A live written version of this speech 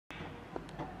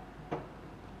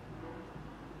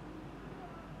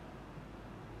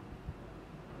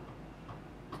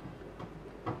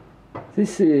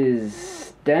This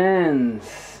is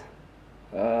Dan's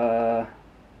Dunlop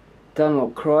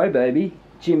Crybaby,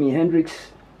 Jimi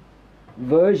Hendrix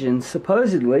version,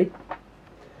 supposedly.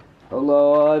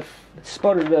 Although I've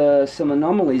spotted some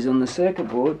anomalies on the circuit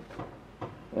board.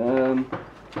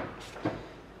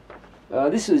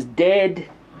 This was dead.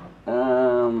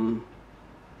 Dan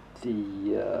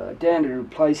had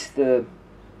replaced the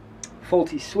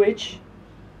faulty switch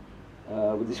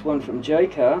with this one from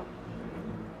JH-1b.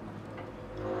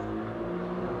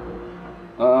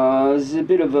 There's a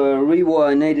bit of a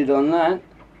rewire needed on that,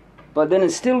 but then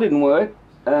it still didn't work.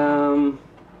 Then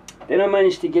I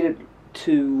managed to get it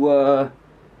to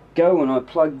go when I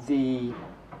plugged the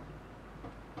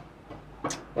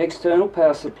external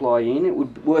power supply in. It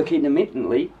would work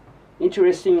intermittently.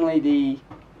 Interestingly, the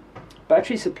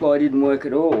battery supply didn't work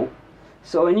at all,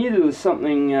 so I knew there was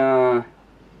something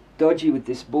dodgy with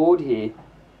this board here.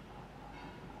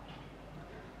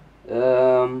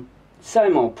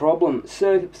 Same old problem,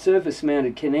 surface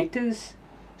mounted connectors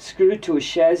screwed to a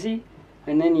chassis,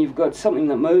 and then you've got something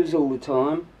that moves all the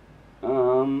time,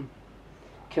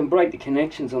 can break the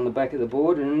connections on the back of the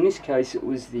board, and in this case it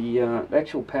was the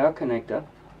actual power connector.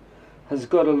 Has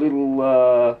got a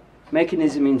little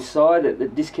mechanism inside it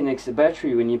that disconnects the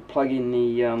battery when you plug in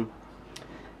the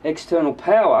external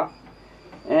power,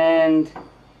 and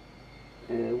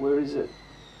where is it?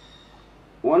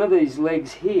 One of these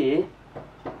legs here,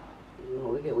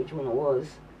 I'll look at which one it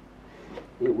was.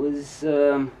 It was,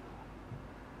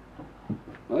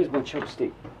 where's my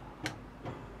chopstick?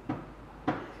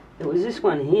 It was this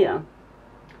one here.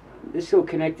 This little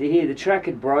connector here, the track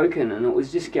had broken and it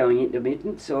was just going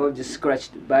intermittent, so I just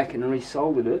scratched it back and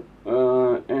resoldered it.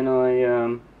 And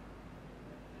I,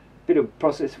 bit of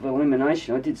process of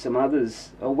elimination, I did some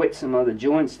others, I wet some other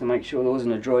joints to make sure there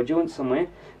wasn't a dry joint somewhere,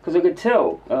 because I could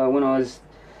tell when I was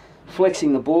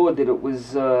flexing the board that it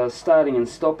was starting and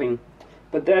stopping,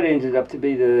 but that ended up to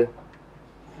be the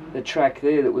track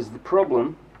there that was the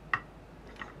problem.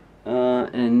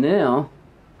 And now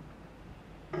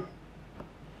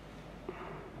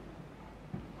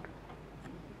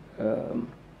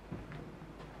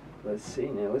let's see,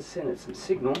 now let's send it some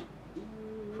signal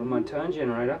from my tone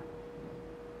generator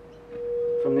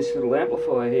from this little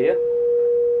amplifier here.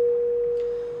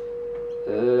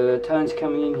 Tone's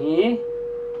coming in here,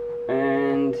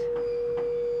 and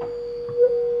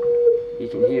you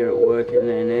can hear it working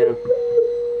there now.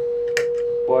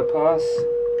 Bypass.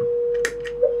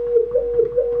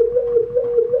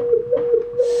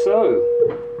 So,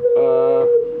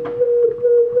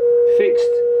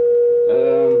 fixed.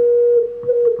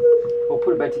 I'll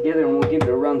put it back together and we'll give it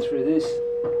a run through this.